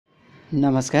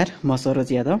नमस्कार, म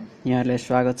सरोज यादव। यहाँहरूलाई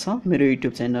स्वागत छ मेरो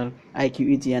YouTube channel IQ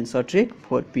easy and short trick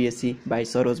for PSC by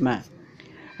सरोजमा।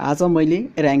 आज मैले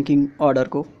र्याङ्किङ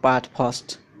अर्डरको पार्ट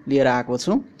फर्स्ट लिएर आएको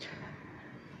छु,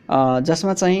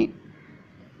 जसमा चाहिँ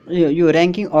यो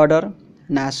र्याङ्किङ अर्डर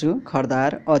नासु,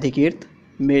 खरदार, अधिकृत,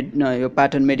 यो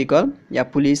पाटन मेडिकल या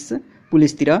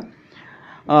पुलिसतिर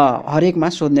हरेकमा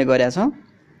सोध्ने गरेछ।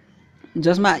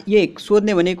 जसमा एक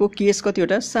सोध्ने भनेको केस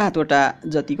कतिवटा 7वटा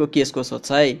जतिको केसको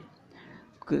सोध्छ है।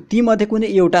 तीमध्ये कुनै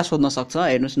एउटा सोध्न सक्छ।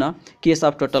 हेर्नुस् न, केस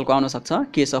अफ टोटलको आउन सक्छ,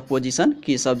 case of position,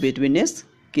 case of बिट्विनेस,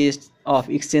 case of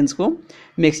एक्सचेन्जको,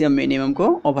 maximum मिनिममको,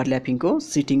 ओभरल्यापिङको,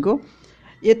 सिटिङको।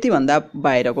 यति भन्दा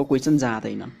बाहिरको क्वेसन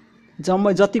जाँदैन।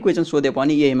 जम्मै जति क्वेसन सोधे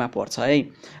पनि यहीमा पर्छ है।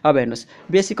 अब हेर्नुस्,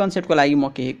 बेसिक कन्सेप्टको लागि म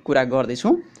केही कुरा गर्दैछु।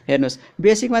 हेर्नुस्,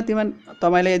 बेसिकमा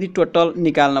तपाईलाई यदि टोटल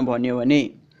निकाल्न भन्यो भने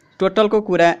टोटलको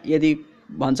कुरा यदि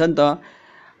भन्छ नि त,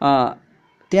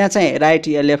 त्यहाँ चाहिँ राइट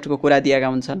या लेफ्टको कुरा दिएका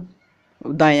हुन्छन्।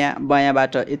 दायाँ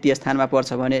बायाँबाट यति स्थानमा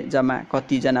पर्छ भने जम्मा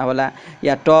कतिजना होला,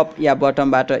 या टप या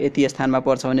बटमबाट यति स्थानमा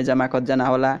पर्छ भने जम्मा कतिजना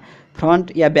होला,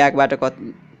 फ्रन्ट या ब्याकबाट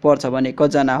पर्छ भने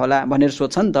कतिजना होला भनेर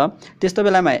सोध्छ नि त। त्यस्तो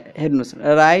बेलामा हेर्नुस्,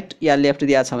 राइट या लेफ्ट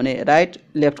दिएको छ भने राइट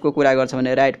लेफ्टको कुरा गर्छ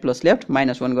भने राइट प्लस लेफ्ट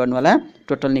 -1 गर्नु होला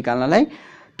टोटल निकाल्नलाई।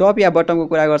 टप या बटमको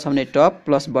कुरा गर्छ भने टप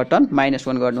प्लस बटम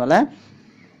 -1 गर्नु होला।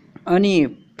 अनि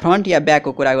फ्रन्ट या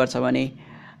ब्याकको कुरा गर्छ भने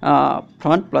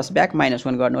फ्रन्ट प्लस ब्याक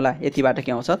 -1 गर्नु होला। यतिबाट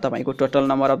के आउँछ तपाईको total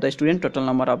number of the student, total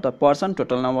number of the person,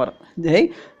 total number है,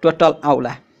 टोटल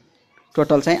आउला,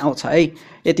 टोटल चाहिँ आउँछ है।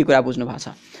 यति कुरा बुझ्नु भएको छ।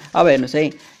 अब हेर्नुस् है,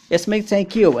 यसमै चाहिँ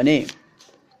के हो भने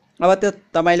अब त्यो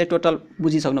तपाईले टोटल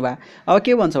बुझिसक्नु भयो। अब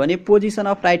के भन्छ भने पोजिसन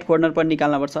अफ राइट कर्नर पनि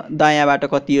निकाल्नुपर्छ। दायाँबाट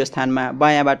कति हो स्थानमा,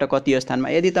 बायाँबाट कति हो स्थानमा।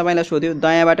 यदि तपाईलाई सोध्यो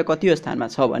दायाँबाट कति हो स्थानमा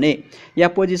छ भने, या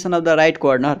position of the right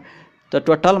corner, त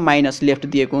टोटल माइनस लेफ्ट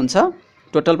दिएको हुन्छ,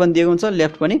 टोटल पनि दिएको हुन्छ,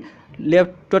 लेफ्ट पनि।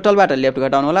 लेफ्ट टोटलबाट लेफ्ट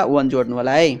घटाउनु होला, 1 जोड्नु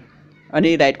होला है।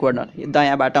 अनि राइट कर्नर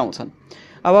दायाँबाट आउँछन्।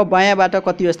 अब बायाँबाट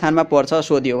कति हो स्थानमा पर्छ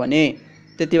सोध्यो भने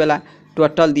त्यति बेला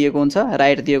टोटल दिएको हुन्छ,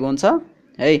 राइट दिएको हुन्छ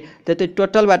है। त्यति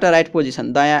टोटलबाट राइट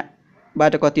पोजिसन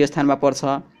दायाँबाट कति हो स्थानमा पर्छ,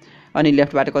 अनि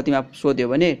लेफ्टबाट कतिमा सोध्यो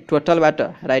भने टोटलबाट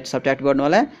राइट सब्ट्र्याक्ट गर्नु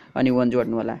होला अनि 1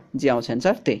 जोड्नु होला। जे आउँछ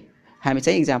एन्सर त्यही। हामी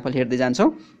चाहिँ इक्जाम्पल हेर्दै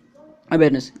जान्छौँ। अब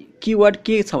हेर्नुस्, किवर्ड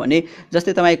के छ भने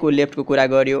जस्तै तपाईको लेफ्टको कुरा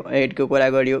गर्यो, हेडको कुरा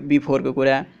गर्यो, बिफोरको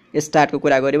कुरा, स्टार्टको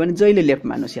कुरा गर्यो भने जहिले लेफ्ट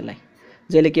मान्नुस्, यसलाई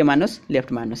जहिले के मान्नुस्,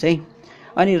 लेफ्ट मान्नुस् है।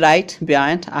 अनि राइट,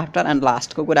 बिहाइन्ड, आफ्टर एन्ड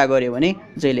लास्टको कुरा गर्यो भने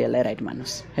जहिले यसलाई राइट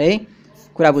मान्नुस् है।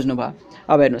 कुरा बुझ्नु भयो।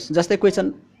 अब हेर्नुस्, जस्तै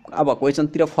क्वेसन, अब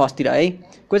क्वेसनतिर फर्स्टतिर है।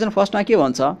 क्वेसन फर्स्टमा के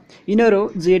भन्छ, in a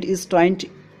row Z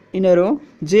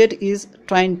is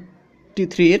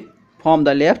 23 from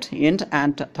the left end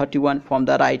and 31 from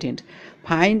the right end.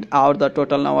 Find out the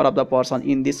total number of the person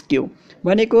in this queue.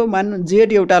 भनेको मान्नु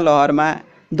Z एउटा लहरमा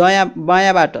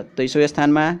बायाँबाट 23औं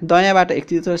स्थानमा, दायाँबाट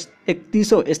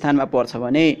 31औं स्थानमा पर्छ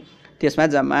भने त्यसमा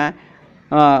जम्मा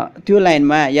त्यो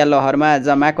लाइनमा या लहरमा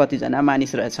जम्मा कतिजना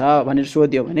मानिस रहेछ भनेर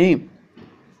सोध्यो भने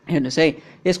हेर्नुस् है,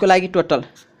 यसको लागि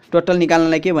टोटल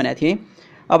निकाल्नलाई के भनेको थिएँ।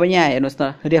 अब यहाँ हेर्नुस् त,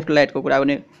 लेफ्ट राइटको कुरा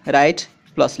भने राइट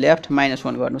प्लस लेफ्ट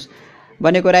 -1 गर्नुस्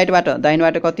भनेको राइटबाट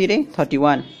दाहिनेबाट कति रे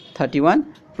 31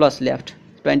 प्लस लेफ्ट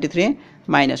 23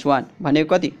 -1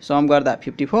 भनेको कति, सम गर्दा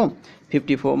 54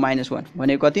 -1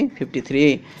 भनेको कति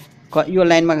 53। यो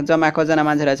लाइनमा जम्मा कतिजना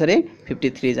मान्छे रहेछ रे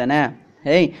 53 जना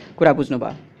है। कुरा बुझ्नु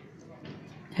भयो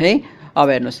है। अब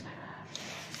हेर्नुस्,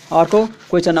 अर्को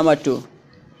क्वेसन नम्बर 2।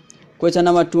 क्वेसन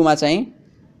नम्बर 2 मा चाहिँ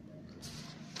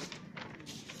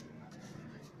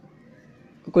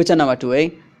क्वेसन नम्बर 2 है।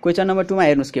 क्वेसन नम्बर 2 मा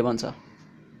हेर्नुस् के भन्छ,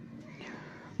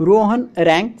 Rohan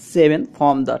ranked 7th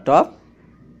from the top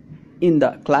in the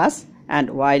class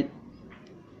and while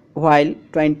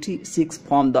 26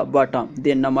 from the bottom.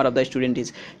 Then number of the student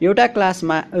is. एउटा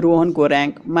क्लासमा रोहनको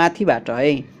र्याङ्क माथिबाट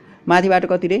है, माथिबाट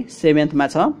कति रे 7th मा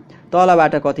छ,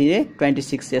 तलबाट कति रे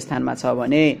 26 स्थानमा छ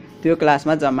भने त्यो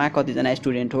क्लासमा जम्मा कतिजना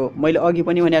स्टुडेन्ट हो। मैले अघि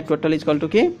पनि भने टोटल इक्वल टु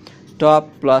के, टप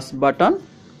प्लस बटम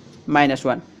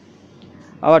 -1।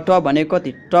 अब टप भनेको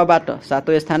कति, टपबाट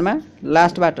 7औं स्थानमा,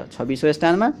 लास्टबाट 26औं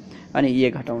स्थानमा, अनि ये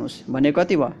घटाउनुस् भने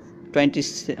कति भयो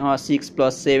 26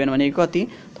 प्लस 7 भनेको कति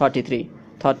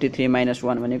 33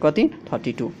 -1 भनेको कति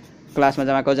 32। क्लासमा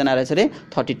जम्मा कतिजना रहेछ रे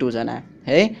 32 जना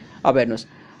है। अब हेर्नुस्,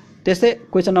 त्यस्तै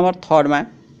क्वेसन नम्बर 3 मा,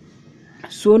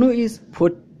 Sonu is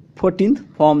 14th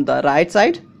from the right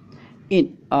side in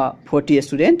 40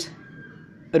 student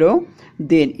row,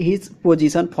 then his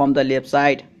position from the left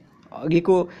side.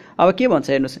 अघिको अब के भन्छ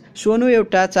हेर्नुस्, सोनु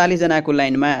एउटा 40 जनाको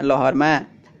लाइनमा लहरमा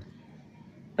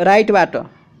राइटबाट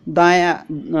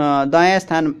दायाँबाट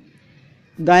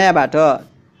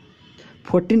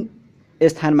 14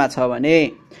 स्थानमा छ भने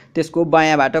त्यसको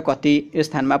बायाँबाट कति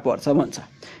स्थानमा पर्छ भन्छ।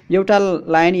 एउटा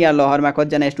लाइन या लहरमा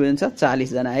कतिजना स्टुडेन्ट छ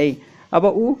 40 जना है। अब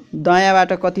ऊ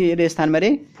दायाँबाट कति स्थानमा रे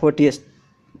 40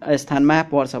 स्थानमा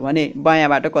पर्छ भने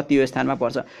बायाँबाट कति यो स्थानमा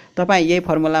पर्छ। तपाईँ यही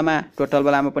फर्मुलामा टोटल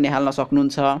बेलामा पनि हाल्न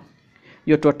सक्नुहुन्छ।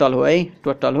 यो टोटल हो है,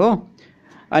 टोटल हो।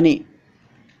 अनि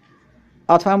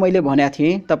अथवा मैले भनेको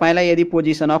थिएँ तपाईलाई यदि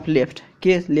पोजिसन अफ लेफ्ट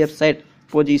के left side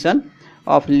position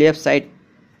of left side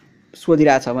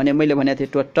सोधिरहेछ भने मैले भनेको थिएँ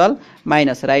टोटल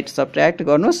माइनस राइट सब्ट्र्याक्ट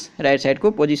गर्नुस्, राइट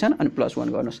साइडको पोजिसन अनि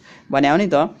 +1 गर्नुस् भने हो नि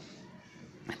त।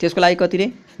 त्यसको लागि कति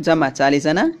रे जम्मा 40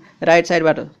 जना, राइट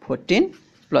साइडबाट 14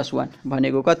 + 1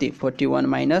 भनेको कति 41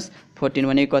 माइनस 14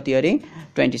 भनेको कति अरे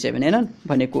 27 हैन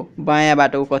भनेको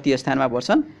बायाँबाट कति स्थानमा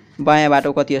पर्छन्, बायाँबाट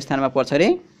कति स्थानमा पर्छ रे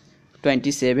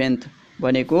 27th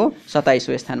भनेको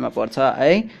 27औं स्थानमा पर्छ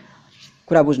है।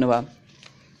 कुरा बुझ्नुभयो।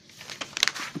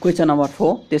 क्वेशन नम्बर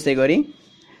 4 त्यसै गरी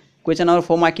क्वेशन नम्बर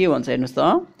 4 मा के भन्छ हेर्नुस् त।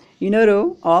 In a row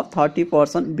of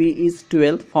 30% B is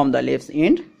 12 from the left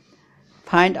and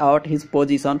find out his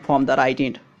position from the right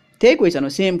and. त्यही क्वेशन हो,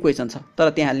 सेम क्वेशन छ तर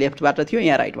त्यहाँ लेफ्टबाट थियो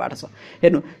यहाँ राइटबाट छ।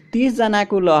 हेर्नु 30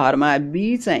 जनाको लहरमा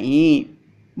B चाहिँ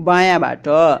बायाँबाट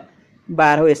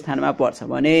 12औं स्थानमा पर्छ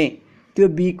भने त्यो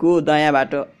B को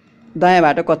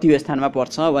दायाँबाट कति स्थानमा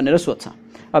पर्छ भनेर सोध्छ।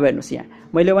 अब हेर्नुस् यहाँ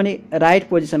मैले भने राइट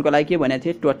पोजिसनको लागि के भनेको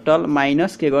थिएँ टोटल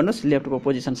माइनस के गर्नुस् लेफ्टको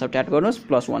पोजिसन सब्ट्र्याक्ट गर्नुस्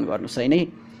 +1 गर्नुस् है नै।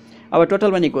 अब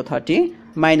टोटल भनेको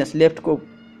 30 माइनस लेफ्टको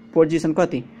पोजिसन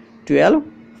कति 12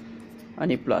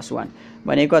 अनि +1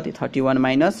 भनेको कति 31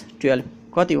 माइनस 12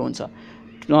 कति हुन्छ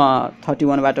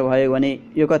 31 बाट भयो भने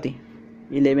यो कति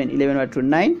 11 बाट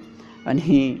 9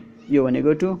 अनि यो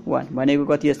भनेको 2 1 भनेको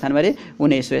कति स्थानमा रे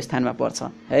 19औं स्थानमा पर्छ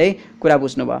है। कुरा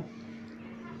बुझ्नुभयो।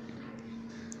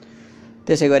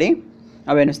 त्यसै गरी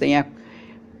अब हेर्नुस् त यहाँ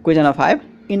question number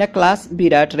 5 in a class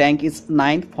Virat rank is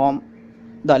 9th from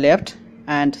the left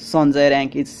and Sanjay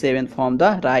rank is 7th from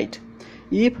the right.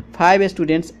 If 5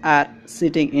 students are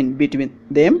sitting in between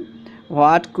them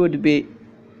what could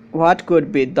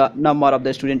be the number of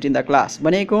the student in the class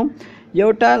भनेको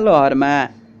एउटा लहरमा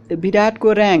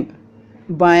विराटको rank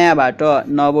बायाँबाट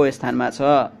 9औं स्थानमा छ,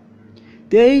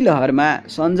 त्यही लहरमा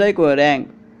सञ्जयको rank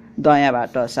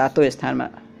दायाँबाट 7औं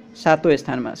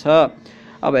स्थानमा छ।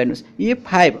 अब हेर्नुस् यी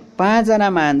 5 जना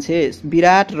मान्छे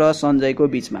विराट र सञ्जयको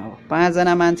बीचमा हो। 5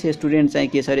 जना मान्छे स्टुडेन्ट चाहिँ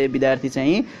के छ रे विद्यार्थी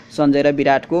चाहिँ सञ्जय र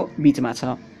विराटको बीचमा छ।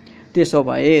 त्यसो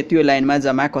भए त्यो लाइनमा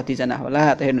जम्मा कति जना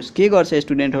होला त हेर्नुस् के गर्छ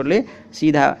स्टुडेन्टहरुले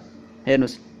सिधा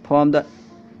हेर्नुस् फ्रम द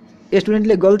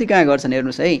स्टुडेन्टले गल्ती कहाँ गर्छन्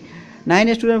हेर्नुस् है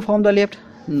 9 स्टुडेन्ट फ्रम द लेफ्ट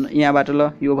यहाँबाट ल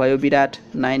यो भयो विराट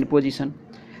 9 पोजिसन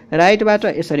राइटबाट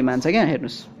यसरी मान्छ क्या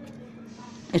हेर्नुस्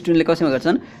स्टुडेन्टले कसैमा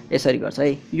गर्छन् यसरी गर्छ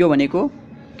है। यो भनेको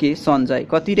के सञ्जय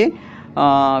कति रे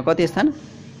कति स्थान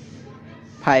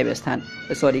 5 स्थान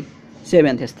सरी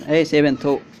 7th स्थान है 7th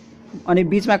हो। अनि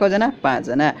बीचमा कजना 5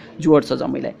 जना जोड्छ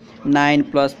जम्मैलाई 9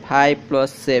 + 5 +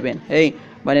 7 है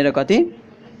भनेर कति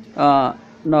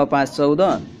 9 5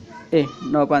 14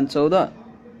 9 5 14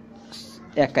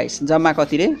 21 जम्मा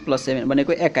कति रे +7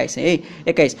 भनेको 21 है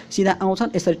 21 सीधा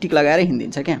आउँछन् यसरी टिक लगाएर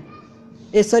हिँड्दिन्छ क्या।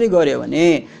 यसरी गर्यो भने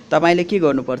तपाईले के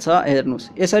गर्नुपर्छ हेर्नुस्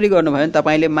यसरी गर्नुभयो भने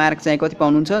तपाईले मार्क चाहिँ कति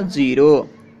पाउनुहुन्छ 0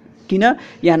 किन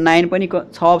यहाँ 9 पनि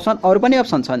छ अप्सन अरु पनि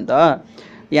अप्सन छ नि त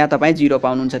यहाँ तपाई 0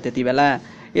 पाउनुहुन्छ त्यति बेला।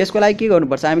 यसको लागि के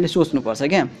गर्नुपर्छ हामीले सोच्नुपर्छ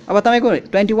क्या। अब तपाईको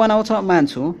 21 आउँछ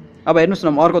मान्छु। अब हेर्नुस् न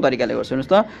म अर्को तरिकाले गर्छु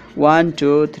हेर्नुस् त 1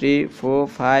 2 3 4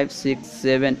 5 6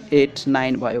 7 8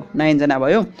 9 भयो 9 जना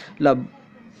भयो ल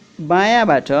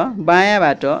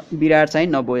बायाँबाट विराट चाहिँ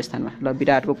 90 स्थानमा ल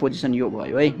विराटको पोजिसन यो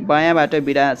भयो है बायाँबाट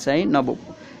विराट चाहिँ 90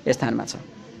 स्थानमा छ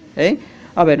है।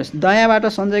 अब हेर्नुस् दायाँबाट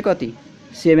सञ्जय कति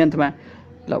 7th मा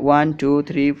ल 1 2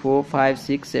 3 4 5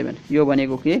 6 7 यो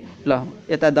भनेको के ल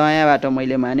यता दायाँबाट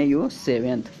मैले माने यो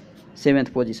 7th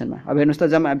पोजिसनमा। अब हेर्नुस् त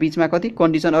जम्मा बीचमा कति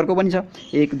कन्डिसन अर्को पनि छ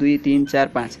 1 2 3 4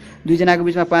 5 दुई जनाको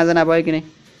बीचमा 5 जना भयो कि नै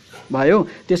भयो।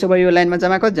 त्यसो भए यो लाइनमा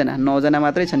जम्मा कति जना 9 जना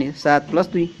मात्रै छ नि 7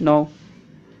 + 2 9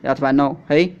 अथवा 9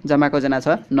 है जम्मा कति जना छ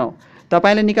 9।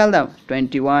 तपाईले निकाल्दा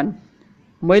 21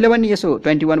 मैले पनि यसो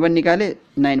 21 पनि निकाले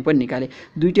 9 पनि निकाले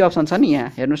दुईटै अप्सन छ नि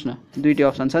यहाँ हेर्नुस् न दुईटै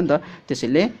अप्सन छ नि त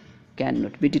त्यसैले क्यान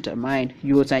नट बी डिटरमाइन्ड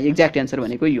यो चाहिँ एक्ज्याक्ट आन्सर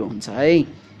भनेको यो हुन्छ है।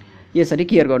 यसरी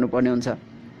क्लियर गर्नुपर्ने हुन्छ।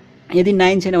 यदि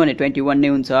 9 छैन भने 21 नै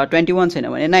हुन्छ 21 छैन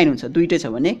भने 9 हुन्छ दुईटै छ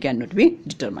भने क्यान नट बी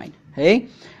डिटरमाइन्ड है।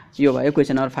 यो भयो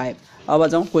क्वेशन नम्बर 5। अब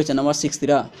जाउँ क्वेशन नम्बर 6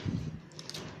 तिर।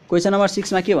 क्वेशन नम्बर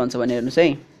 6 मा के भन्छ भने हेर्नुस् है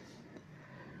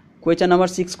क्वेशन नम्बर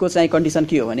 6 को चाहिँ कन्डिसन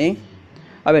के हो भने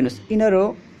अब हेर्नुस् in a row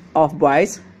of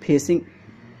boys facing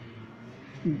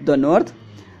the north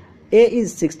A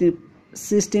is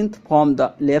 16th from the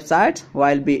left side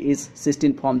while B is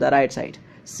 16th from the right side.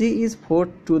 C is 4th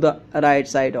to the right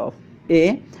side of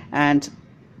A and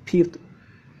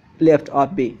left of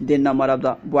be then number of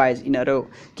the boys in a रो।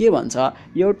 के भन्छ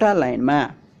एउटा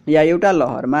लाइनमा या एउटा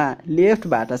लहरमा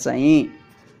लेफ्टबाट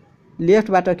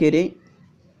के अरे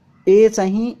ए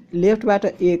चाहिँ लेफ्टबाट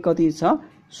ए कति छ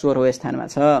 16औं स्थानमा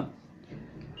छ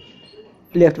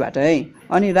लेफ्टबाट है।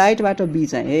 अनि राइटबाट बी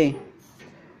चाहिँ है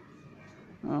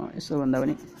यसो भन्दा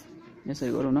पनि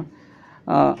यसरी गरौँ न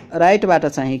राइटबाट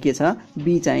चाहिँ के छ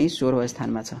बी चाहिँ 16औं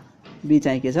स्थानमा छ बी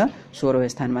चाहिँ के छ 16औं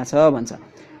स्थानमा छ भन्छ।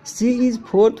 C is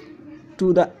fourth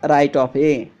to the right of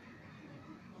ए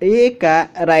का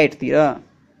राइटतिर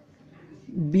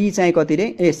बी चाहिँ कति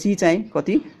रे ए सी चाहिँ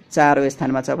कति 4औं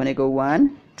स्थानमा छ भनेको 1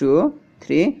 2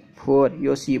 3 4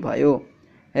 यो सी भयो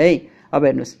है। अब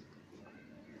हेर्नुस्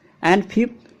and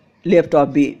fifth left of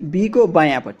be be को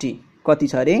बायाँपट्टि कति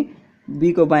छ रे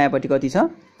बी को बायाँपट्टि कति छ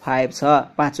 5 छ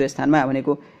 5औं स्थानमा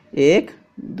भनेको 1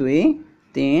 2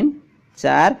 3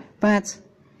 4 5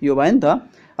 यो भयो नि त।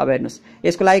 अब हेर्नुस्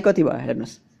यसको लागि कति भयो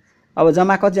हेर्नुस् अब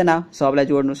जम्मा कतिजना सबलाई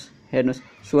जोड्नुस् हेर्नुस्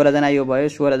 16 जना यो भयो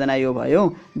 16 जना यो भयो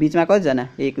बीचमा कतिजना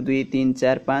 1 2 3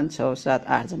 4 5 6 7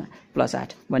 8 जना प्लस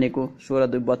 8 भनेको 16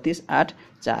 2 32 8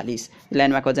 40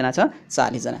 लाइनमा कतिजना छ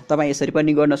 40 जना। तपाईँ यसरी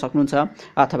पनि गर्न सक्नुहुन्छ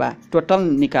अथवा टोटल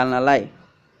निकाल्न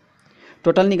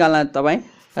तपाईँ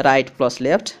राइट प्लस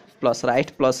लेफ्ट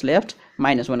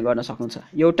 -1 गर्न सक्नुहुन्छ।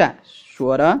 एउटा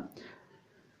 16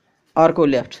 अर्को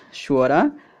लेफ्ट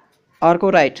 16 अर्को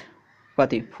राइट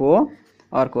कति 4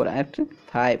 अर्को राइट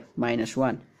 5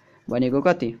 -1 भनेको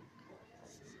कति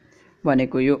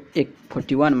भनेको यो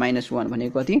 41 -1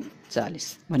 भनेको कति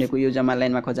 40 भनेको यो जम्मा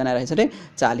लाइनमा कतिजना रहेछ रे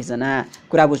 40 जना।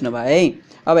 कुरा बुझ्नुभयो है।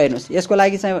 अब हेर्नुस् यसको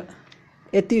लागि चाहिँ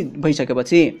यति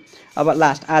भइसकेपछि अब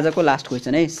आजको लास्ट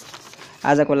क्वेशन है।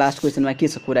 आजको लास्ट क्वेशनमा के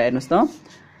छ कुरा हेर्नुस् त।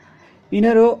 In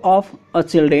a row of a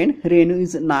children Renu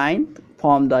is 9th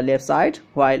from the left side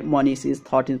while Manish is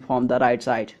 13th from the right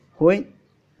side. When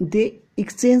they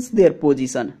exchange their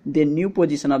position, the new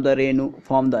position of the Renu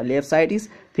from the left side is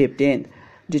 15th.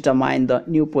 Determine the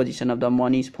new position of the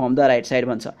Manish from the right side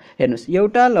भन्छ। हेर्नुस्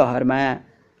एउटा लहरमा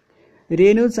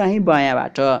रेनु चाहिँ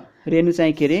बायाँबाट रेनु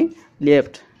चाहिँ के रे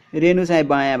left Renu चाहिँ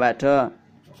बायाँबाट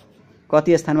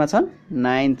कति स्थानमा छन्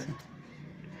 9th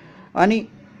अनि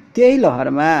त्यही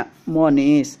लहरमा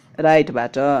मनीष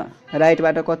राइटबाट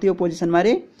कति हो पोजिसनमा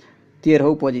रे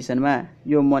 13औं पोजिसनमा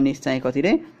यो मनीष चाहिँ कति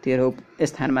रे 13औं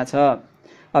स्थानमा छ।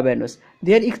 अब हेर्नुस्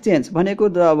देयर एक्सचेन्ज भनेको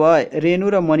अब रेनु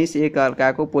र मनीष एक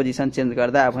अर्काको पोजिसन चेन्ज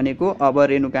गर्दा भनेको अब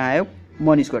रेनु कहाँ आयो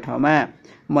मनीषको ठाउँमा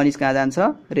मनीष कहाँ जान्छ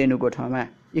रेनुको ठाउँमा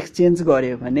एक्सचेन्ज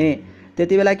गर्यो भने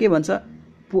त्यति बेला के भन्छ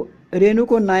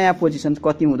रेनुको नयाँ पोजिसन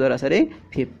कति हुँदो रहेछ रे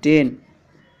 15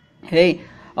 है।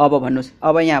 अब भन्नुस्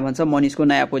अब यहाँ भन्छ मनीषको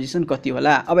नयाँ पोजिसन कति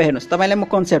होला। अब हेर्नुस् तपाईलाई म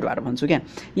कन्सेप्टबाट भन्छु क्या।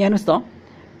 यहाँ हेर्नुस् त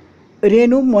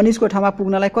रेनु मनीषको ठाउँमा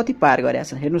पुग्नलाई कति पार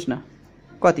गरेछ हेर्नुस् न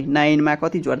कति 9 मा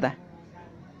कति जोड्दा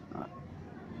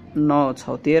 9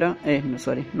 6 13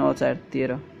 सरी 9 4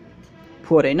 13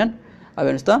 4 हैनन्। अब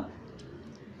हेर्नुस् त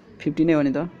 15 नै हो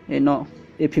नि त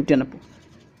 15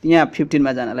 यहाँ 15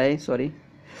 मा जानलाई सरी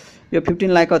यो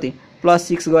 15 लाई कति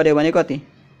 +6 गर्यो भने कति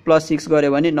 +6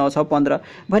 गर्यो भने 9 6 15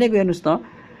 भनेको हेर्नुस् त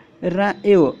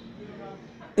यो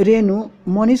रेनु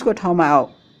मनीषको ठाउँमा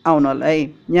आउनलाई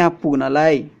यहाँ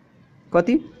पुग्नलाई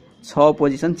कति 6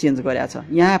 पोजिसन चेन्ज गरेको छ।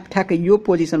 यहाँ ठ्याक्कै यो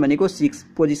पोजिसन भनेको 6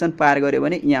 पोजिसन पार गर्यो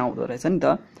भने यहाँ आउँदो रहेछ नि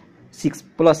त 6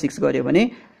 +6 गर्यो भने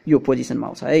यो पोजिसनमा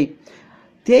आउँछ है।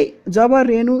 त्यही जब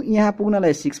रेनु यहाँ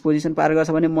पुग्नलाई 6 पोजिसन पार गर्छ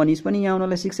भने मनीष पनि यहाँ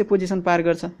आउनलाई 6 पोजिसन पार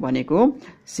गर्छ भनेको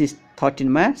 13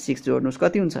 मा 6 जोड्नुस्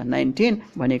कति हुन्छ 19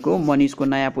 भनेको मनीषको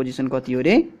नयाँ पोजिसन कति हो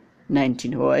रे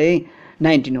 19 हो है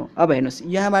 19 हो। अब हेर्नुस्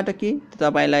यहाँबाट के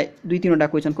तपाईलाई 2-3 वटा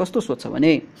क्वेशन कस्तो सोध्छ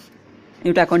भने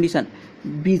एउटा कन्डिसन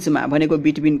बीचमा भनेको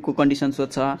बिट्विनको कन्डिसन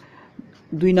सोध्छ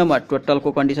 2 नम्बर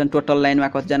टोटलको कन्डिसन टोटल लाइनमा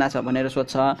कतिजना छ भनेर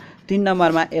सोध्छ 3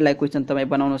 नम्बरमा यसलाई क्वेशन तपाईँ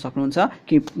बनाउन सक्नुहुन्छ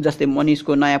कि जस्तै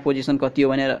मनीषको नयाँ पोजिसन कति हो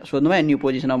भनेर सोध्नुभयो न्यू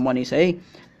पोजिसन अफ मनीष है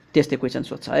त्यस्तै क्वेशन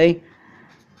सोध्छ है।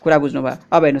 कुरा बुझ्नुभयो।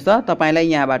 अब हेर्नुस् त तपाईलाई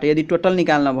यहाँबाट यदि टोटल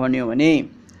निकाल्न भन्यो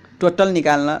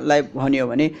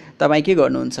भने तपाईँ के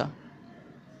गर्नुहुन्छ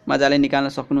मजाले निकाल्न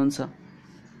सक्नुहुन्छ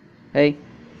है।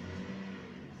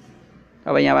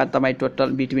 अब यहाँबाट तपाईँ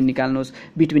टोटल बिट्विन निकाल्नुस्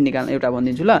बिट्विन निकाल्न एउटा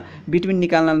भनिदिन्छु ल बिट्विन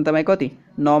निकाल्न तपाईँ कति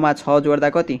 9 मा 6 जोड्दा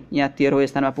कति यहाँ 13औं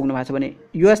स्थानमा पुग्नु भएको छ भने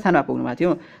यो स्थानमा पुग्नु भएको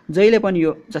थियो जहिले पनि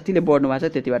यो जतिले बढ्नु भएको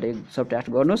छ त्यतिबाट एक सबट्र्याक्ट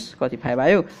गर्नुस् कति 5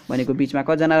 आयो भनेको बीचमा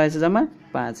कतिजना रहेछ जम्मा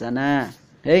 5 जना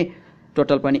है।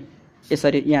 टोटल पनि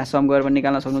यसरी यहाँ सम गरेर पनि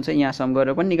निकाल्न सक्नुहुन्छ यहाँ सम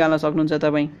गरेर पनि निकाल्न सक्नुहुन्छ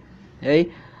तपाईँ है।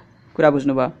 कुरा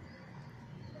बुझ्नुभयो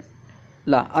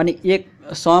ल। अनि एक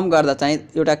सम गर्दा चाहिँ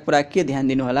एउटा कुरा के ध्यान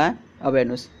दिनु होला अब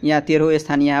हेर्नुस् यहाँ 13औं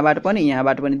स्थान यहाँबाट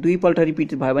पनि 2 पल्ट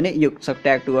रिपिट भयो भने यो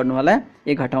सबट्र्याक्ट गर्नु होला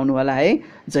 1 घटाउनु होला है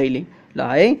जहिले ल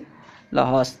है ल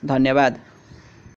हस् धन्यवाद।